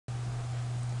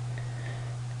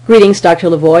Greetings, Dr.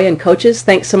 Lavoie and coaches.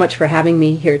 Thanks so much for having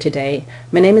me here today.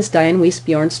 My name is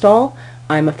Wiese-Bjornstal.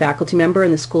 I'm a faculty member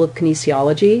in the School of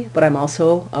Kinesiology, but I'm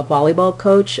also a volleyball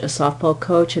coach, a softball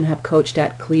coach, and have coached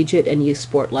at collegiate and youth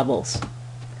sport levels.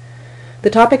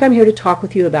 The topic I'm here to talk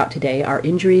with you about today are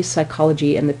injuries,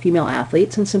 psychology, and the female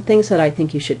athletes, and some things that I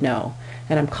think you should know.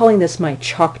 And I'm calling this my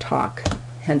chalk talk,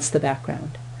 hence the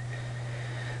background.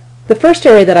 The first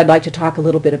area that I'd like to talk a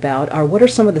little bit about are what are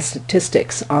some of the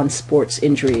statistics on sports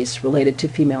injuries related to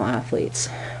female athletes.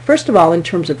 First of all, in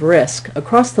terms of risk,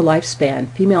 across the lifespan,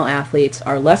 female athletes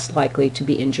are less likely to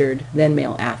be injured than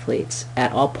male athletes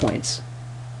at all points.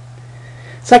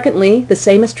 Secondly, the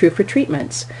same is true for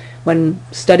treatments. When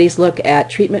studies look at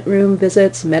treatment room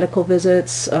visits, medical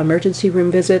visits, emergency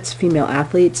room visits, female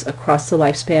athletes across the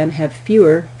lifespan have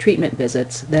fewer treatment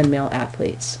visits than male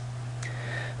athletes.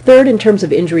 Third, in terms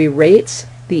of injury rates,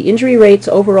 the injury rates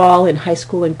overall in high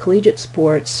school and collegiate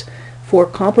sports for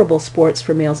comparable sports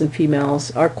for males and females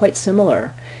are quite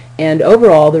similar. And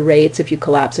overall, the rates, if you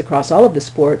collapse across all of the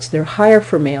sports, they're higher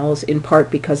for males in part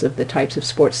because of the types of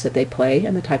sports that they play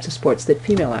and the types of sports that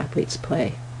female athletes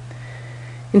play.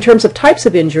 In terms of types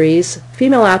of injuries,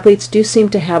 female athletes do seem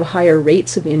to have higher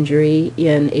rates of injury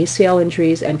in ACL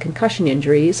injuries and concussion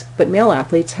injuries, but male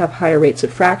athletes have higher rates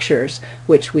of fractures,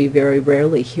 which we very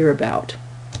rarely hear about.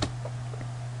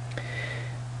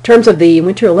 In terms of the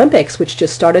Winter Olympics, which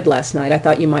just started last night, I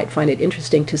thought you might find it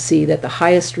interesting to see that the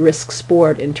highest risk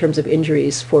sport in terms of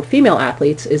injuries for female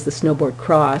athletes is the snowboard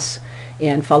cross,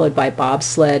 and followed by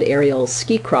bobsled, aerial,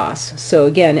 ski cross. So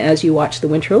again, as you watch the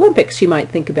Winter Olympics, you might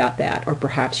think about that, or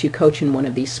perhaps you coach in one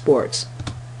of these sports.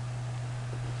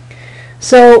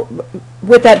 So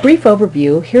with that brief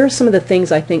overview, here are some of the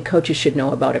things I think coaches should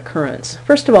know about occurrence.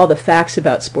 First of all, the facts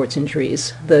about sports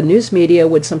injuries. The news media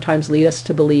would sometimes lead us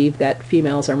to believe that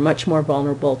females are much more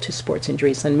vulnerable to sports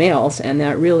injuries than males, and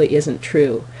that really isn't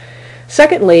true.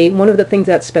 Secondly, one of the things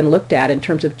that's been looked at in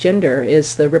terms of gender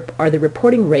is the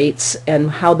reporting rates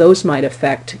and how those might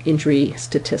affect injury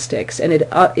statistics. And it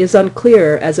is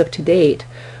unclear as of to date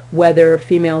whether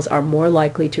females are more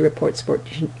likely to report sport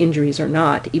injuries or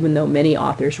not, even though many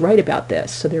authors write about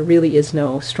this. So there really is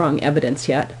no strong evidence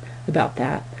yet about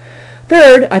that.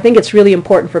 Third, I think it's really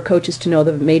important for coaches to know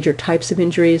the major types of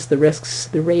injuries, the risks,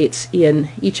 the rates in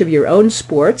each of your own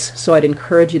sports. So I'd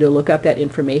encourage you to look up that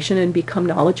information and become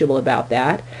knowledgeable about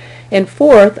that. And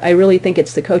fourth, I really think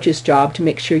it's the coach's job to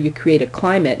make sure you create a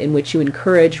climate in which you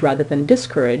encourage rather than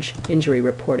discourage injury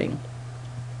reporting.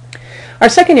 Our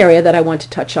second area that I want to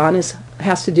touch on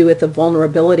has to do with the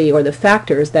vulnerability or the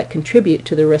factors that contribute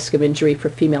to the risk of injury for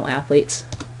female athletes.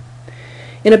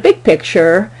 In a big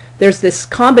picture, there's this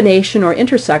combination or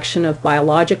intersection of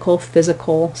biological,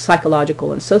 physical,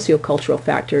 psychological, and sociocultural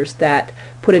factors that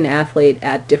put an athlete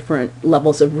at different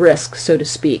levels of risk, so to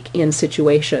speak, in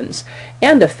situations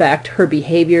and affect her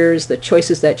behaviors, the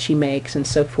choices that she makes, and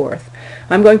so forth.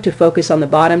 I'm going to focus on the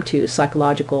bottom two,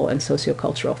 psychological and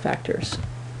sociocultural factors.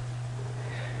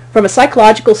 From a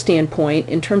psychological standpoint,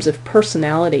 in terms of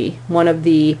personality, one of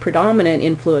the predominant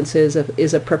influences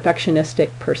is a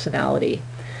perfectionistic personality.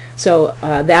 So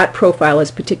that profile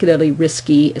is particularly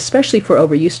risky, especially for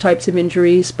overuse types of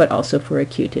injuries, but also for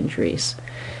acute injuries.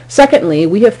 Secondly,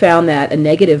 we have found that a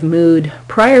negative mood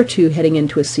prior to heading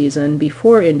into a season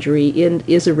before injury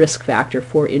is a risk factor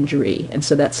for injury. And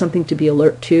so that's something to be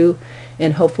alert to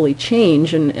and hopefully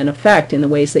change and affect in the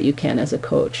ways that you can as a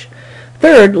coach.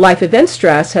 Third, life event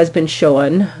stress has been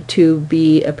shown to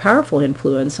be a powerful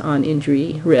influence on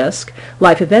injury risk.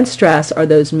 Life event stress are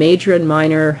those major and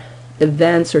minor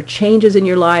events or changes in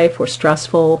your life or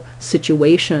stressful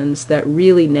situations that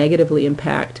really negatively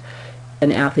impact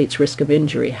an athlete's risk of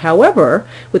injury. However,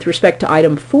 with respect to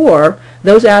item 4,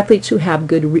 those athletes who have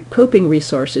good coping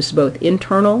resources, both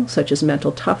internal, such as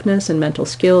mental toughness and mental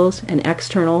skills, and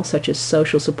external, such as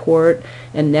social support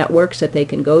and networks that they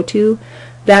can go to,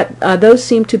 that those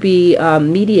seem to be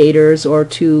mediators or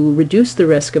to reduce the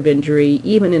risk of injury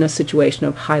even in a situation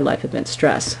of high life event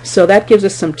stress. So that gives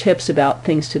us some tips about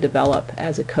things to develop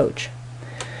as a coach.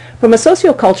 From a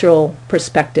sociocultural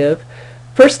perspective,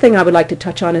 first thing I would like to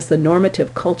touch on is the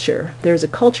normative culture. There's a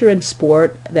culture in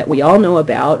sport that we all know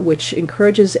about which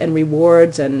encourages and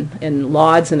rewards and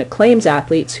lauds and acclaims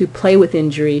athletes who play with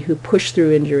injury, who push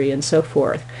through injury, and so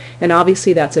forth. And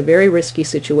obviously that's a very risky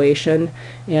situation,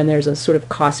 and there's a sort of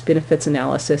cost-benefits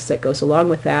analysis that goes along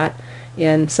with that,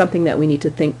 and something that we need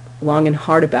to think long and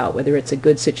hard about whether it's a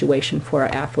good situation for our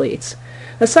athletes.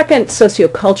 A second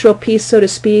sociocultural piece, so to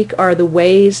speak, are the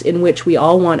ways in which we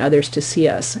all want others to see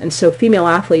us. And so female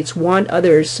athletes want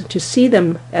others to see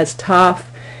them as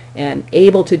tough and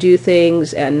able to do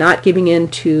things and not giving in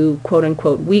to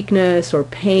quote-unquote weakness or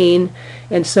pain.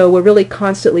 And so we're really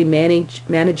constantly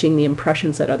managing the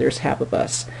impressions that others have of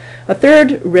us. A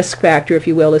third risk factor, if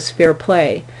you will, is fair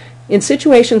play. In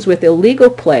situations with illegal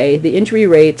play, the injury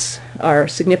rates are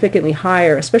significantly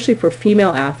higher, especially for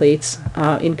female athletes,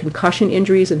 in concussion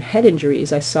injuries and head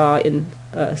injuries. I saw in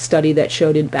a study that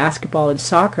showed in basketball and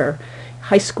soccer,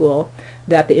 high school,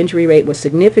 that the injury rate was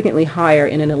significantly higher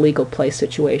in an illegal play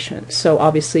situation. So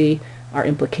obviously our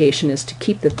implication is to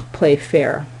keep the play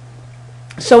fair.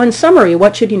 So in summary,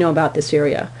 what should you know about this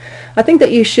area? I think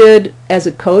that you should, as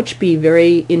a coach, be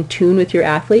very in tune with your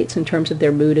athletes in terms of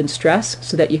their mood and stress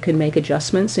so that you can make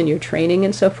adjustments in your training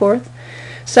and so forth.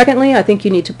 Secondly, I think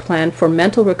you need to plan for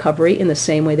mental recovery in the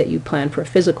same way that you plan for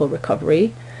physical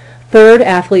recovery. Third,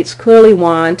 athletes clearly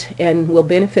want and will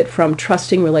benefit from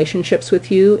trusting relationships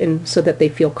with you, and so that they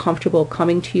feel comfortable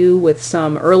coming to you with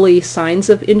some early signs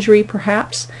of injury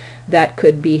perhaps that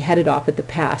could be headed off at the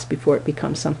pass before it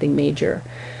becomes something major.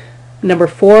 Number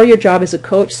 4, your job as a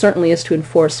coach certainly is to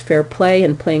enforce fair play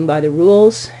and playing by the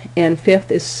rules. And fifth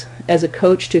is, as a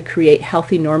coach, to create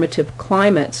healthy normative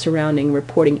climate surrounding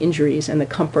reporting injuries and the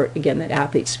comfort, again, that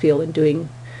athletes feel in doing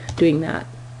that.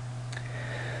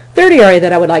 Third area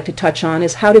that I would like to touch on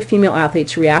is how do female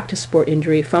athletes react to sport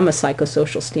injury from a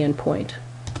psychosocial standpoint.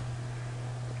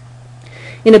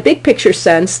 In a big picture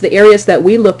sense, the areas that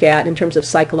we look at in terms of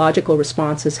psychological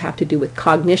responses have to do with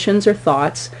cognitions or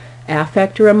thoughts,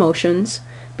 affect or emotions,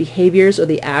 behaviors or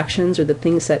the actions or the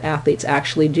things that athletes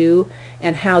actually do,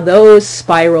 and how those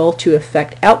spiral to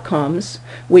affect outcomes,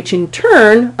 which in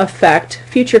turn affect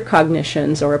future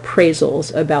cognitions or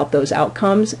appraisals about those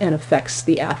outcomes and affects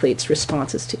the athlete's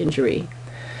responses to injury.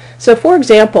 So for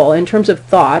example, in terms of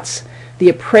thoughts,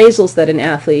 the appraisals that an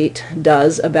athlete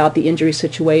does about the injury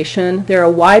situation, there are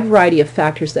a wide variety of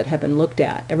factors that have been looked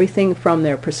at. Everything from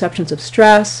their perceptions of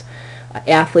stress,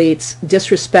 athletes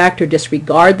disrespect or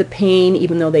disregard the pain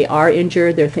even though they are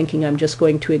injured. They're thinking, I'm just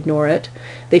going to ignore it.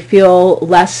 They feel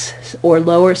less or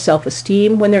lower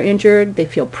self-esteem when they're injured. They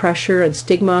feel pressure and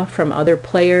stigma from other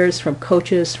players, from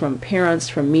coaches, from parents,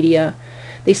 from media.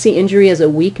 They see injury as a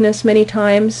weakness many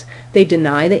times. They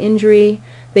deny the injury.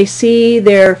 They see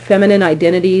their feminine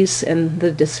identities and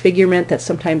the disfigurement that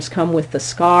sometimes come with the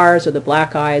scars or the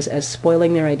black eyes as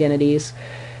spoiling their identities.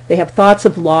 They have thoughts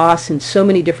of loss in so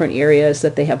many different areas,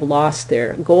 that they have lost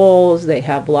their goals, they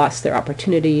have lost their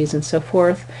opportunities, and so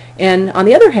forth. And on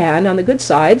the other hand, on the good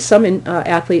side, some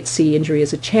athletes see injury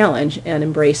as a challenge and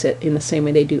embrace it in the same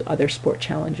way they do other sport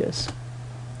challenges.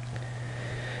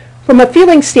 From a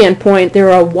feeling standpoint,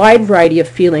 there are a wide variety of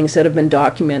feelings that have been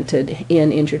documented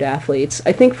in injured athletes.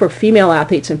 I think for female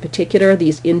athletes in particular,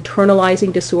 these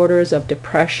internalizing disorders of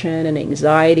depression and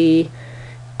anxiety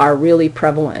are really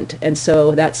prevalent, and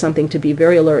so that's something to be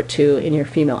very alert to in your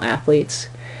female athletes.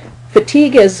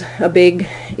 Fatigue is a big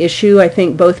issue, I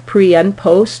think, both pre and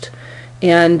post,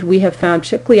 and we have found,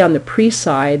 particularly on the pre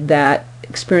side, that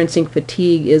experiencing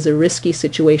fatigue is a risky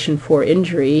situation for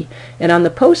injury, and on the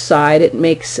post side it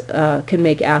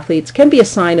can be a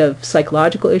sign of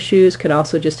psychological issues, can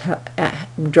also just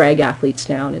drag athletes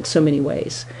down in so many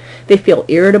ways. They feel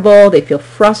irritable, they feel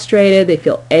frustrated, they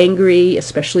feel angry,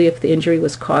 especially if the injury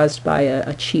was caused by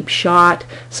a cheap shot,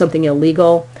 something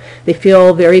illegal. They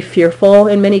feel very fearful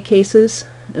in many cases,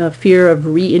 fear of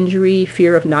re-injury,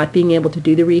 fear of not being able to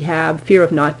do the rehab, fear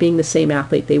of not being the same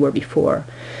athlete they were before.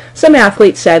 Some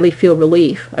athletes sadly feel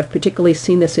relief. I've particularly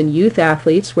seen this in youth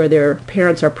athletes where their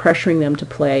parents are pressuring them to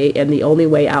play and the only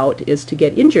way out is to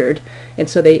get injured, and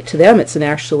so to them it's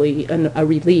actually a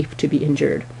relief to be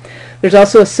injured. There's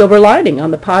also a silver lining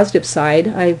on the positive side.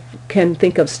 I can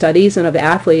think of studies and of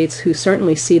athletes who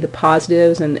certainly see the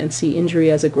positives and see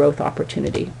injury as a growth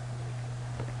opportunity.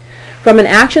 From an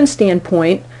action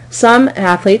standpoint, some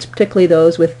athletes, particularly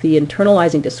those with the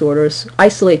internalizing disorders,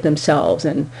 isolate themselves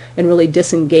and really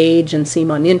disengage and seem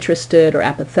uninterested or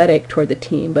apathetic toward the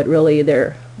team, but really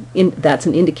that's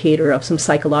an indicator of some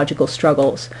psychological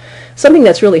struggles. Something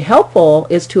that's really helpful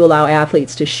is to allow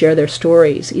athletes to share their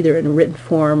stories, either in a written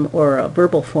form or a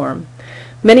verbal form.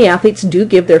 Many athletes do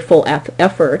give their full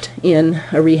effort in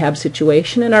a rehab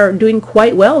situation and are doing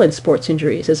quite well in sports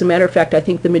injuries. As a matter of fact, I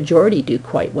think the majority do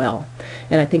quite well,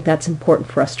 and I think that's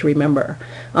important for us to remember.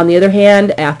 On the other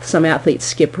hand, some athletes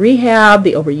skip rehab,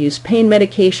 they overuse pain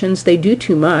medications, they do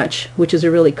too much, which is a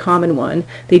really common one.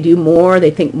 They do more, they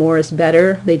think more is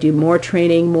better, they do more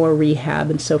training, more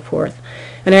rehab, and so forth.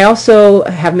 And I also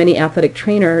have many athletic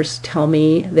trainers tell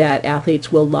me that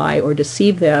athletes will lie or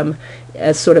deceive them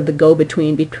as sort of the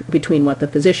go-between between what the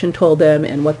physician told them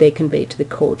and what they convey to the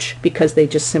coach, because they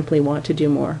just simply want to do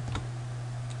more.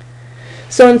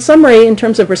 So in summary, in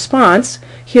terms of response,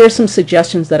 here are some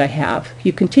suggestions that I have.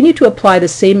 You continue to apply the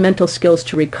same mental skills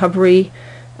to recovery.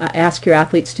 Ask your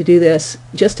athletes to do this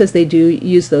just as they do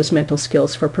use those mental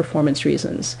skills for performance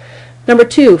reasons. Number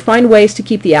 2, find ways to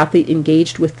keep the athlete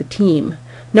engaged with the team.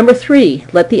 Number 3,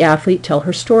 let the athlete tell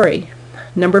her story.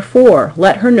 Number 4,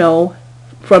 let her know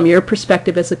from your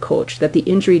perspective as a coach that the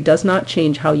injury does not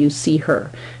change how you see her.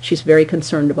 She's very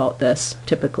concerned about this,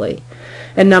 typically.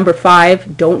 And number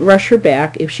 5, don't rush her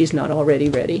back if she's not already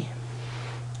ready.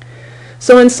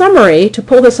 So in summary, to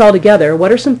pull this all together,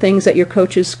 what are some things that your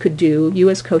coaches could do, you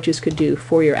as coaches could do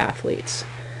for your athletes?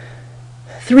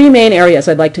 3 main areas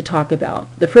I'd like to talk about.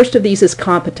 The first of these is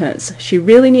competence. She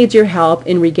really needs your help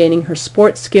in regaining her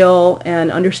sports skill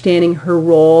and understanding her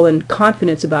role and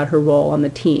confidence about her role on the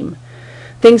team.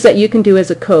 Things that you can do as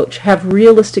a coach: have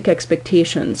realistic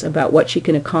expectations about what she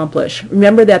can accomplish.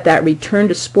 Remember that return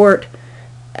to sport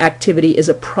activity is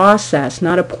a process,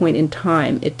 not a point in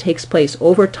time. It takes place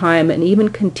over time and even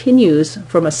continues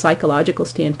from a psychological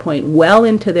standpoint well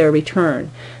into their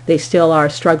return. They still are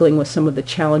struggling with some of the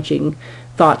challenging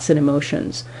thoughts and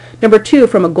emotions. Number 2,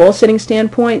 from a goal-setting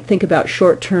standpoint, think about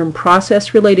short-term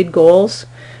process-related goals.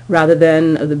 Rather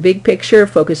than the big picture,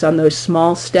 focus on those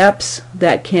small steps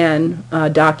that can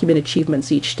document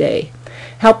achievements each day.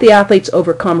 Help the athletes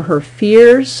overcome her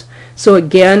fears. So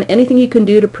again, anything you can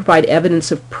do to provide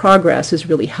evidence of progress is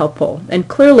really helpful. And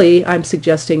clearly, I'm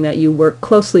suggesting that you work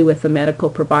closely with the medical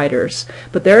providers,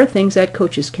 but there are things that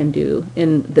coaches can do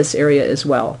in this area as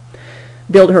well.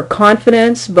 Build her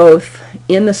confidence, both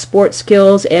in the sport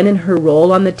skills and in her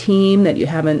role on the team, that you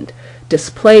haven't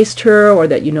displaced her or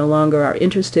that you no longer are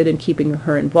interested in keeping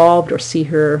her involved or see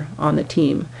her on the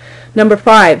team. Number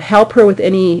 5, help her with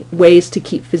any ways to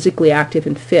keep physically active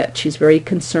and fit. She's very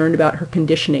concerned about her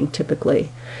conditioning typically.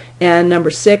 And number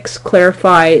 6,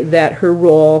 clarify that her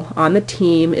role on the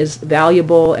team is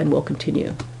valuable and will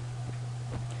continue.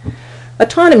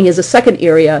 Autonomy is a second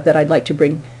area that I'd like to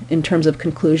bring in terms of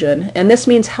conclusion, and this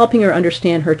means helping her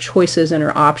understand her choices and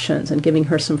her options and giving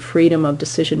her some freedom of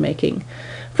decision making.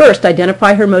 First,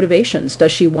 identify her motivations.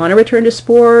 Does she want to return to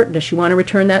sport? Does she want to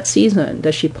return that season?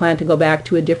 Does she plan to go back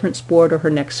to a different sport or her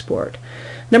next sport?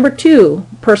 Number 2,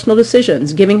 personal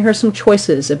decisions, giving her some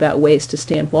choices about ways to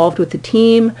stay involved with the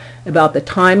team, about the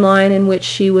timeline in which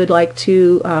she would like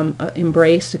to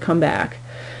embrace to come back.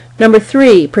 Number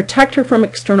 3, protect her from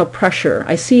external pressure.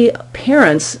 I see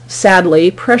parents, sadly,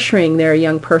 pressuring their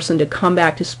young person to come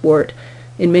back to sport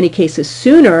in many cases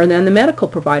sooner than the medical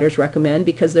providers recommend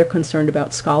because they're concerned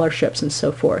about scholarships and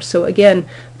so forth. So again,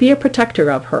 be a protector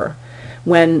of her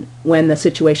when the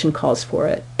situation calls for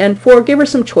it. And 4, give her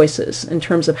some choices in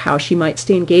terms of how she might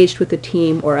stay engaged with the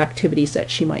team or activities that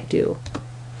she might do.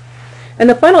 And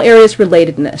the final area is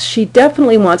relatedness. She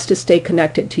definitely wants to stay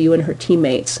connected to you and her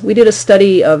teammates. We did a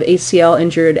study of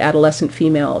ACL-injured adolescent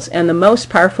females, and the most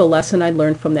powerful lesson I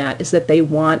learned from that is that they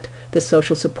want the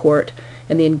social support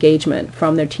and the engagement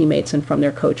from their teammates and from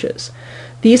their coaches.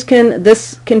 This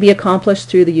can be accomplished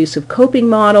through the use of coping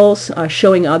models,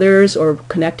 showing others or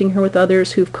connecting her with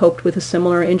others who've coped with a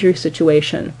similar injury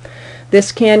situation.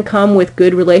 This can come with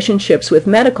good relationships with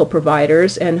medical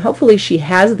providers, and hopefully she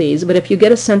has these, but if you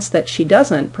get a sense that she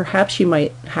doesn't, perhaps you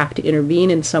might have to intervene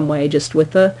in some way, just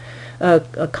with a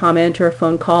comment or a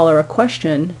phone call or a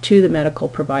question to the medical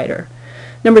provider.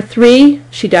 Number 3,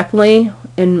 she definitely,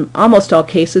 in almost all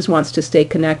cases, wants to stay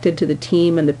connected to the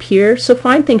team and the peers, so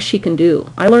find things she can do.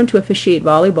 I learned to officiate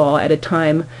volleyball at a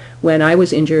time when I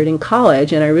was injured in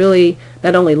college, and I really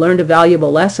not only learned a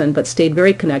valuable lesson, but stayed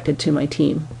very connected to my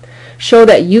team. Show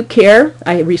that you care.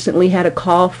 I recently had a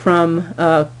call from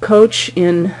a coach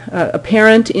a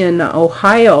parent in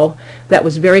Ohio that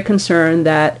was very concerned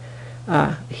that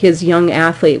his young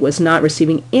athlete was not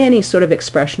receiving any sort of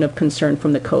expression of concern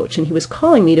from the coach, and he was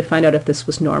calling me to find out if this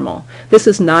was normal. This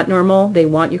is not normal. They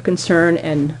want your concern,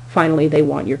 and finally they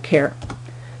want your care.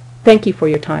 Thank you for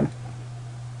your time.